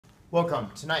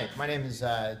Welcome. My name is,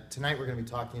 tonight we're going to be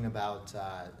talking about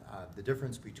the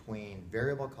difference between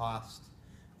variable cost,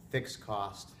 fixed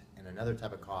cost, and another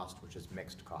type of cost, which is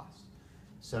mixed cost.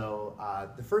 So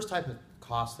the first type of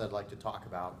cost that I'd like to talk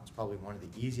about, it's probably one of the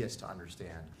easiest to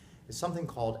understand, is something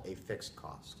called a fixed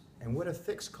cost. And what a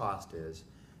fixed cost is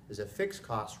a fixed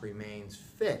cost remains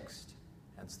fixed,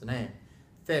 hence the name,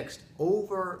 fixed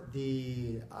over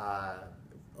the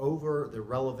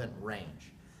relevant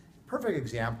range. Perfect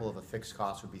example of a fixed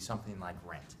cost would be something like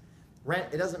rent.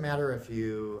 Rent, it doesn't matter if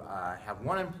you have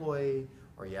one employee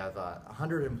or you have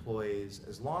 100 employees,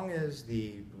 as long as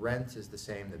the rent is the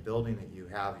same, the building that you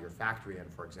have your factory in,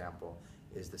 for example,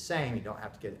 is the same, you don't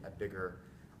have to get a bigger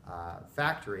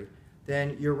factory,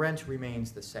 then your rent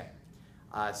remains the same.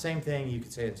 Same thing you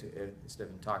could say, instead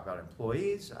of talking about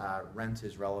employees, rent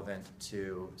is relevant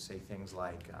to, say, things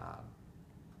like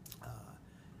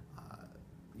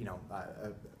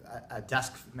a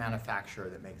desk manufacturer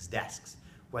that makes desks.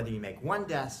 Whether you make one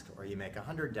desk or you make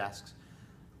 100 desks,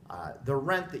 the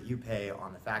rent that you pay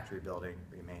on the factory building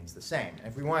remains the same. And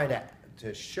if we wanted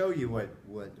to show you or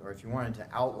if you wanted to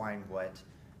outline what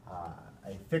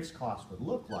a fixed cost would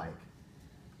look like,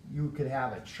 you could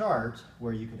have a chart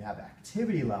where you could have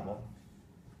activity level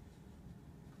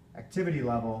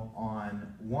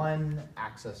on one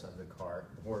axis of the cart,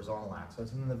 the horizontal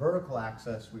axis, and then the vertical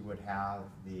axis we would have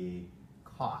the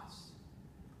costs,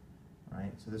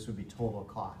 right? So this would be total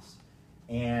cost.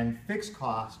 And fixed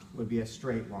cost would be a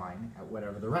straight line at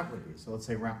whatever the rent would be. So let's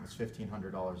say rent was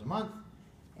 $1,500 a month,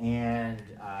 and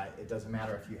it doesn't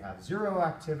matter if you have zero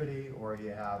activity or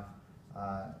you have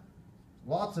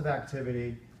lots of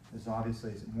activity. There's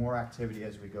obviously more activity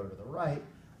as we go to the right.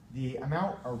 The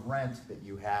amount of rent that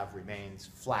you have remains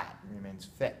flat, remains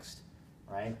fixed,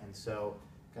 right? And so,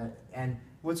 and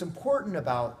what's important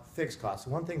about fixed costs,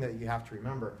 one thing that you have to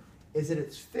remember is that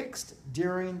it's fixed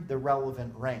during the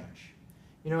relevant range.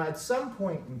 You know, at some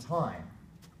point in time,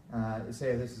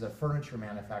 say this is a furniture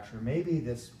manufacturer, maybe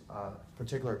this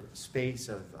particular space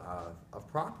of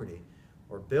property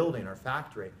or building or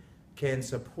factory can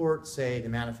support, say, the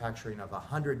manufacturing of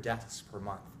 100 desks per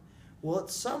month. Well, at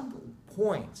some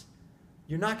point,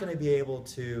 you're not going to be able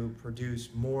to produce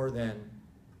more than,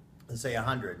 let's say,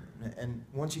 100. And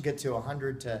once you get to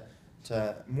 100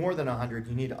 to more than 100,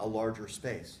 you need a larger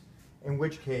space, in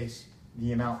which case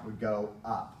the amount would go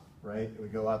up, right? It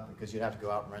would go up because you'd have to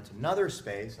go out and rent another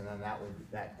space, and then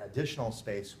that additional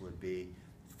space would be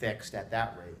fixed at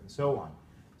that rate, and so on.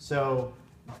 So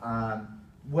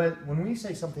when we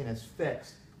say something is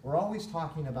fixed, we're always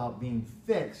talking about being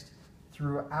fixed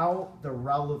throughout the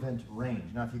relevant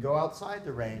range. Now, if you go outside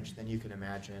the range, then you can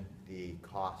imagine the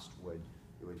cost would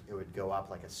go up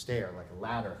like a stair, like a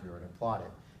ladder. If you were to plot it,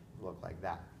 it would look like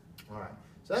that. All right.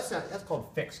 So that's called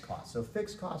fixed cost. So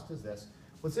fixed cost is this.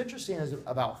 What's interesting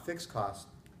about fixed cost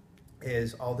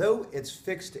is, although it's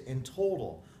fixed in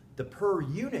total, the per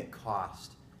unit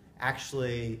cost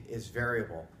actually is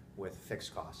variable with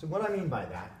fixed costs. And what I mean by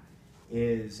that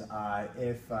is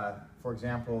for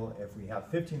example, if we have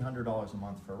 $1,500 a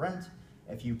month for rent,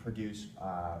 if you produce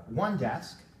one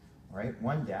desk, right,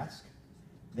 one desk,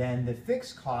 then the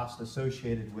fixed cost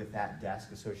associated with that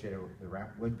desk, associated with the rent,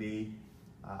 would be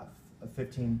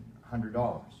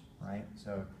 $1,500, right?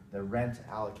 So the rent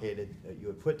allocated that you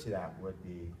would put to that would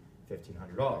be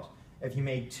 $1,500. If you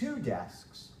made two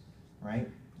desks, right,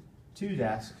 two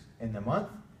desks in the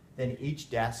month, then each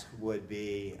desk would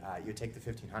be, you take the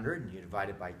 $1,500 and you divide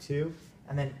it by 2,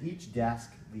 and then each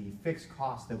desk, the fixed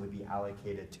cost that would be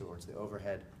allocated towards the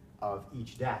overhead of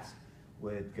each desk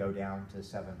would go down to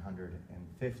 $750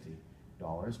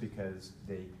 because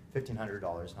the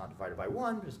 $1,500 is not divided by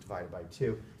 1, but it's divided by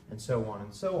 2, and so on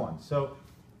and so on. So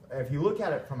if you look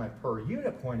at it from a per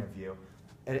unit point of view,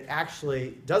 it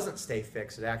actually doesn't stay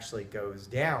fixed. It actually goes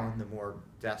down the more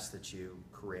desks that you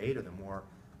create, or the more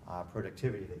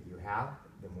productivity that you have,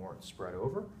 the more it's spread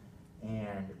over,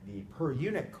 and the per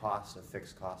unit cost of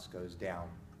fixed costs goes down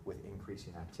with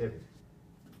increasing activity.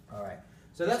 All right,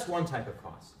 so that's one type of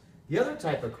cost. The other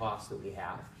type of costs that we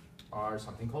have are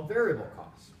something called variable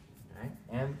costs. Okay?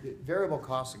 And variable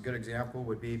costs, a good example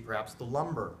would be perhaps the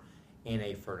lumber in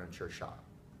a furniture shop.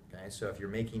 Okay? So if you're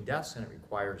making desks and it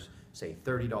requires, say,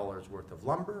 $30 worth of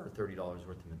lumber or $30 worth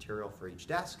of material for each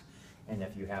desk, and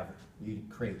if you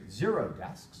create 0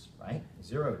 desks, right,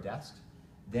 0 desks,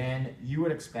 then you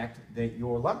would expect that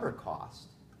your lumber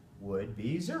cost would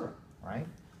be 0, right?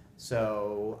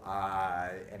 So,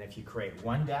 and if you create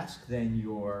 1 desk, then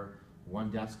your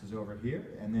 1 desk is over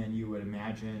here, and then you would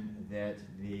imagine that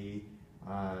the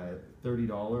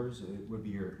 $30 would be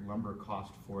your lumber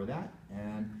cost for that,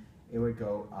 and it would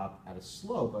go up at a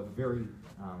slope,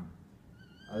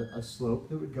 a slope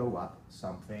that would go up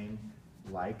something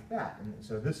like that. And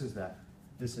so this is the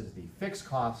fixed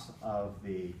cost of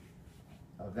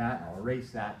that. I'll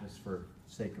erase that just for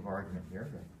sake of argument here,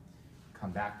 but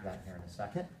come back to that here in a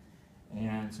second.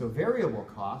 And so variable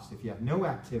cost, if you have no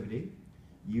activity,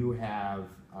 you have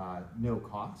no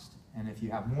cost. And if you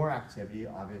have more activity,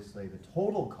 obviously the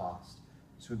total cost,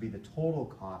 this would be the total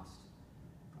cost,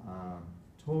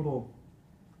 total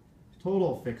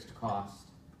fixed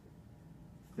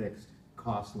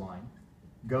cost line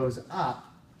goes up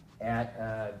at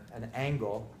an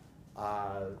angle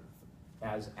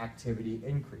as activity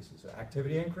increases. So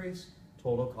activity increase,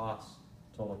 total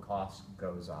cost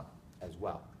goes up as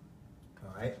well.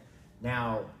 All right.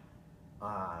 Now,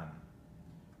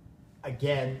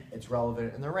 again, it's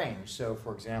relevant in the range. So,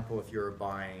 for example, if you're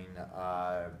buying,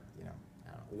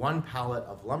 1 pallet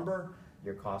of lumber,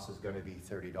 your cost is going to be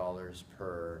 $30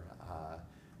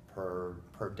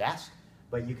 per desk.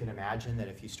 But you can imagine that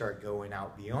if you start going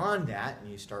out beyond that and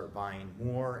you start buying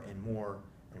more and more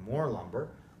and more lumber,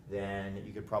 then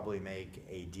you could probably make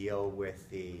a deal with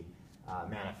the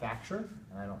manufacturer.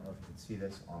 And I don't know if you can see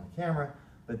this on the camera,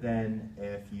 but then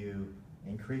if you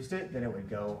increased it, then it would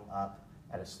go up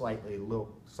at a slightly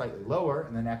lower,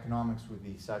 and then economics would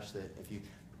be such that if you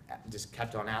just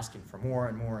kept on asking for more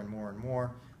and more and more and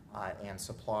more, and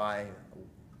supply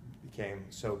became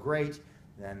so great,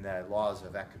 then the laws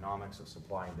of economics of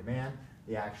supply and demand,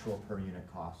 the actual per unit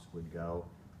cost would go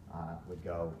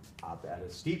up at a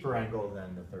steeper angle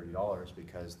than the $30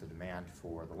 because the demand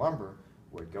for the lumber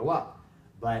would go up.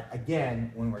 But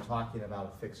again, when we're talking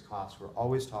about a fixed cost, we're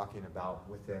always talking about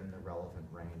within the relevant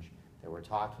range that we're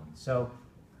talking. So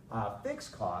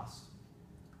fixed costs,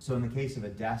 so in the case of a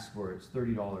desk where it's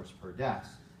 $30 per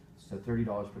desk, so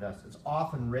 $30 per desk, it's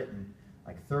often written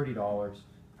like $30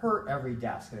 per every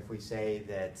desk. And if we say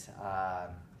that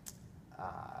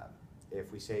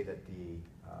the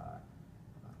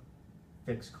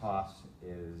fixed cost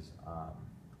is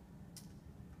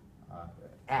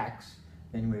X,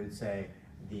 then we would say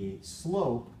the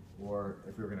slope, or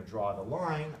if we were going to draw the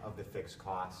line of the fixed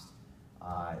cost,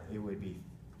 it would be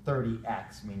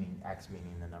 30x, meaning x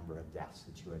meaning the number of desks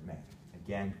that you would make.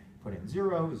 Again, put in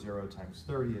 0, 0 times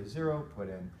 30 is 0, put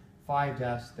in 5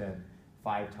 desks, then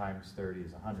 5 times 30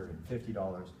 is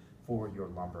 $150 for your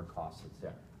lumber cost that's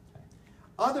there. Okay.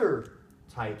 Other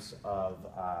types of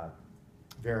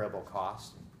variable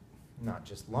costs, not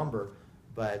just lumber,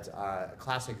 but a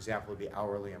classic example would be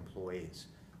hourly employees.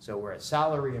 So we're at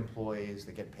salary employees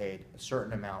that get paid a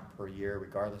certain amount per year,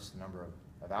 regardless of the number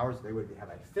of hours. They would have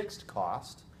a fixed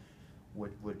cost,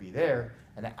 would be there.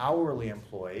 An hourly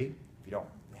employee, if you don't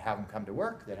have them come to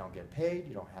work, they don't get paid,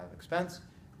 you don't have expense.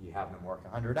 You have them work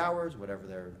 100 hours, whatever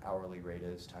their hourly rate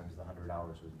is, times the 100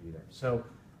 hours would be there. So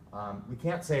we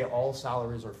can't say all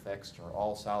salaries are fixed or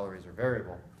all salaries are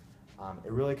variable.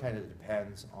 It really kind of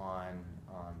depends on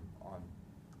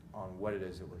what it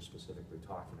is that we're specifically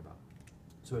talking about.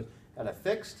 So at a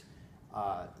fixed,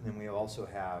 then we also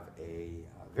have a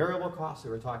variable cost that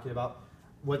we're talking about.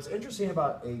 What's interesting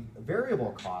about a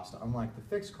variable cost, unlike the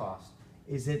fixed cost,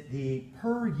 is that the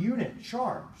per unit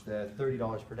charge, the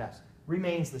 $30 per desk,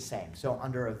 remains the same. So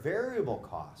under a variable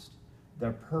cost,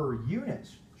 the per unit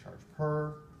charge,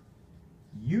 per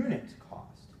unit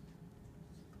cost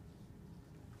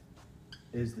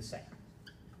is the same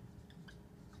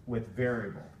with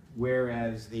variable,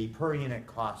 whereas the per unit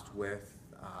cost with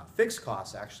fixed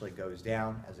costs actually goes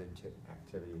down as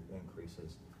activity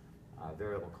increases.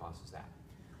 Variable cost is that.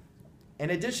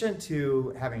 In addition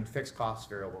to having fixed costs,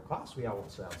 variable costs, we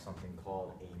also have something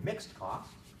called a mixed cost.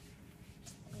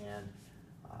 And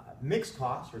mixed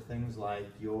costs are things like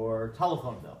your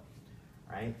telephone bill,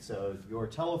 right? So your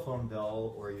telephone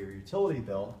bill or your utility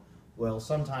bill will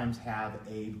sometimes have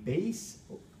a base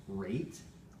rate,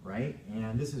 right?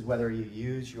 And this is whether you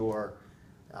use your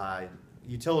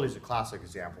utilities, a classic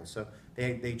example. So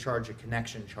they charge a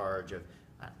connection charge of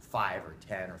 $5 or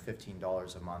 $10 or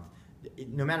 $15 a month.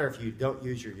 No matter if you don't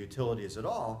use your utilities at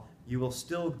all, you will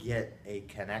still get a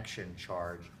connection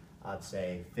charge of,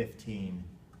 say, $15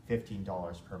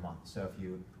 per month. So if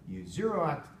you use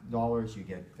 $0, you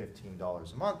get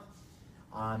 $15 a month.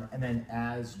 And then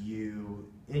as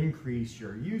you increase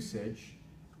your usage,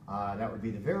 that would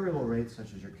be the variable rates,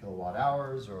 such as your kilowatt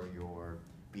hours or your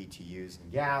BTUs in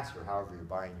gas or however you're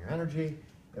buying your energy,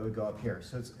 it would go up here.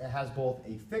 So it has both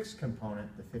a fixed component,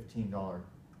 the $15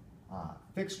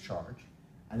 fixed charge,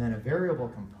 and then a variable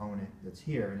component that's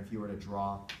here. And if you were to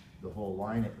draw the whole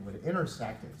line, it would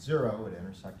intersect at 0, it would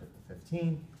intersect at the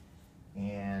 15.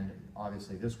 And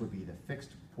obviously this would be the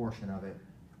fixed portion of it,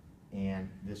 and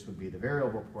this would be the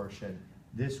variable portion.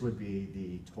 This would be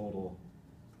the total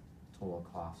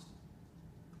cost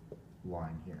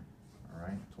line here, all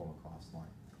right, total cost line.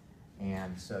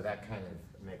 And so that kind of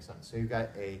makes sense. So you've got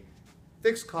a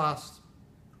fixed cost,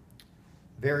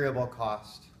 variable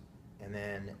cost, and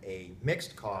then a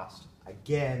mixed cost.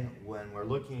 Again, when we're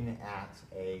looking at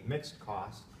a mixed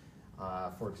cost,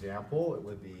 for example, it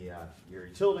would be your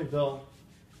utility bill.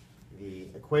 The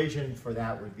equation for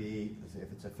that would be,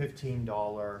 if it's a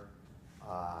 $15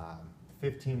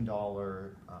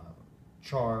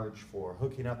 charge for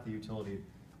hooking up the utilities,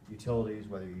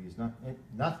 whether you use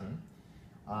nothing,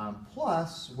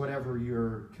 plus whatever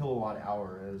your kilowatt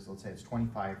hour is. Let's say it's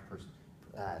 25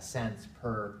 cents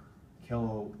per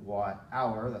kilowatt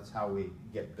hour. That's how we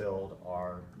get billed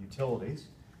our utilities.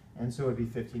 And so it would be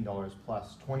 $15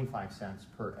 plus 25 cents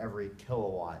per every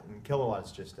kilowatt. And kilowatt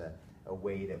is just a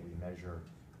way that we measure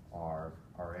our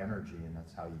energy, and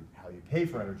that's how you pay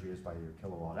for energy is by your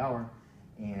kilowatt hour,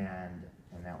 and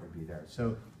that would be there.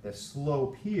 So the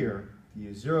slope here, if you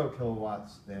use 0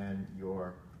 kilowatts, then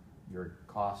your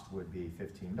cost would be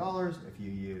 $15. If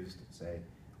you used, say,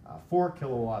 4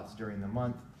 kilowatts during the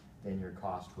month, then your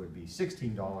cost would be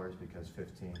 $16, because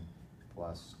 15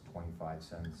 plus 25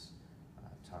 cents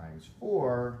times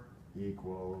 4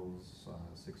 equals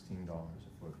 $16,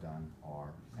 if we've done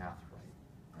our math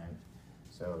right?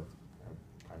 So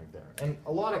kind of there. And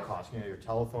a lot of costs, your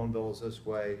telephone bill is this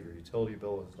way, your utility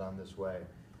bill is done this way.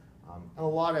 And a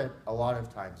lot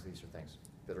of times these are things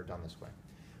that are done this way.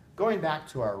 Going back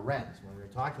to our rent, when we were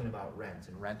talking about rent,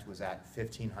 and rent was at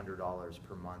 $1,500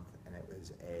 per month, and it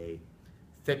was a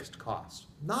fixed cost.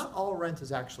 Not all rent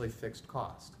is actually fixed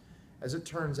cost. As it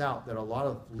turns out that a lot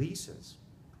of leases,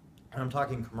 and I'm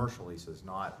talking commercial leases,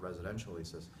 not residential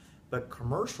leases, but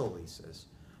commercial leases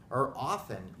are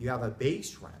often, you have a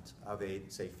base rent of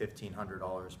say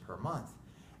 $1,500 per month.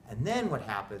 And then what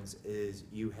happens is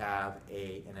you have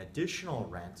an additional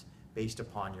rent based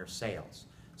upon your sales.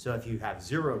 So if you have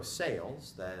 0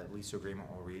 sales, the lease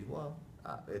agreement will read, well,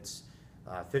 it's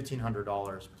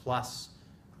 $1,500 plus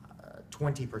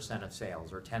 20% of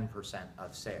sales or 10%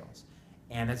 of sales.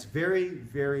 And it's very,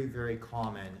 very, very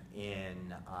common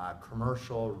in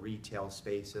commercial retail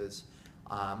spaces.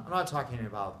 I'm not talking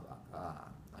about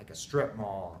like a strip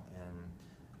mall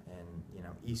in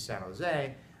East San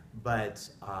Jose, but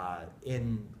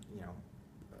in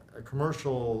a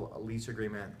commercial lease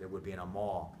agreement that would be in a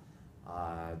mall,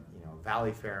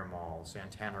 Valley Fair Mall,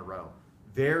 Santana Row.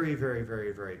 Very, very,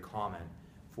 very, very common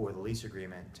for the lease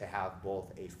agreement to have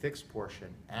both a fixed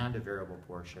portion and a variable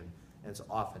portion, and it's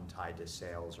often tied to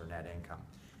sales or net income.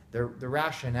 The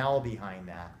rationale behind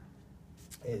that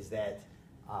is that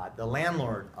the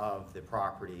landlord of the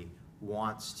property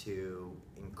wants to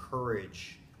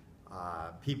encourage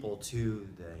people to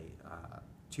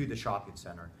the shopping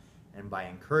center, and by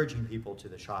encouraging people to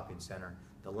the shopping center,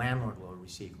 the landlord will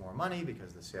receive more money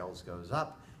because the sales goes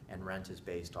up, and rent is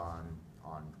based on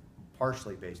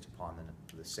partially based upon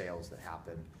the sales that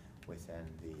happen within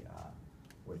the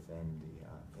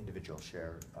individual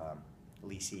share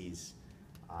leasees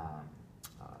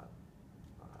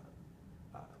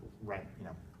rent,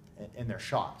 in their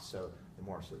shops. So the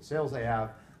more sales they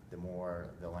have, the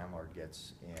more the landlord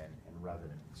gets in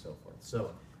revenue and so forth.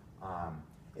 So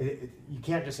you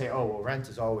can't just say, oh, well, rent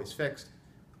is always fixed.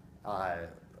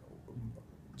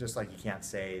 Just like you can't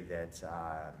say that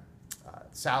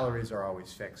salaries are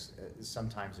always fixed.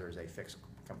 Sometimes there's a fixed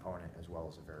component as well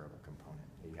as a variable component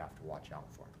that you have to watch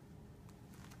out for.